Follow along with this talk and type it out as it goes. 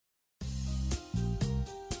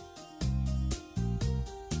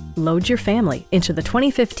Load your family into the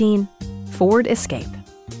 2015 Ford Escape.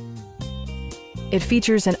 It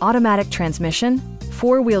features an automatic transmission,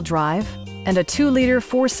 four-wheel drive, and a 2-liter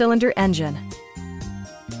four-cylinder engine.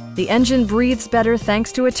 The engine breathes better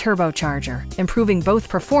thanks to a turbocharger, improving both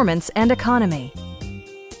performance and economy.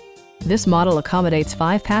 This model accommodates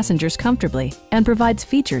 5 passengers comfortably and provides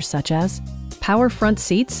features such as power front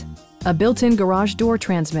seats, a built-in garage door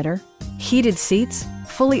transmitter, heated seats,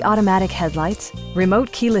 fully automatic headlights,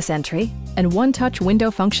 remote keyless entry, and one-touch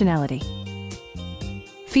window functionality.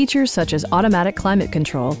 Features such as automatic climate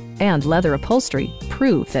control and leather upholstery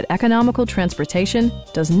prove that economical transportation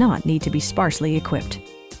does not need to be sparsely equipped.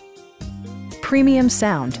 Premium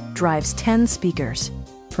sound drives 10 speakers,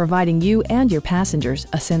 providing you and your passengers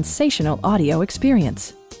a sensational audio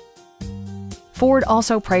experience. Ford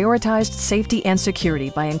also prioritized safety and security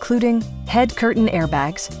by including head curtain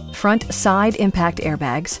airbags, front side impact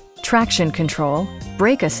airbags, traction control,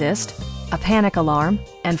 brake assist, a panic alarm,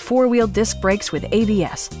 and 4-wheel disc brakes with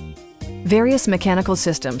ABS. Various mechanical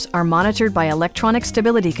systems are monitored by electronic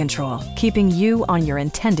stability control, keeping you on your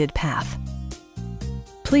intended path.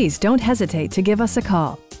 Please don't hesitate to give us a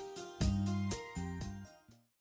call.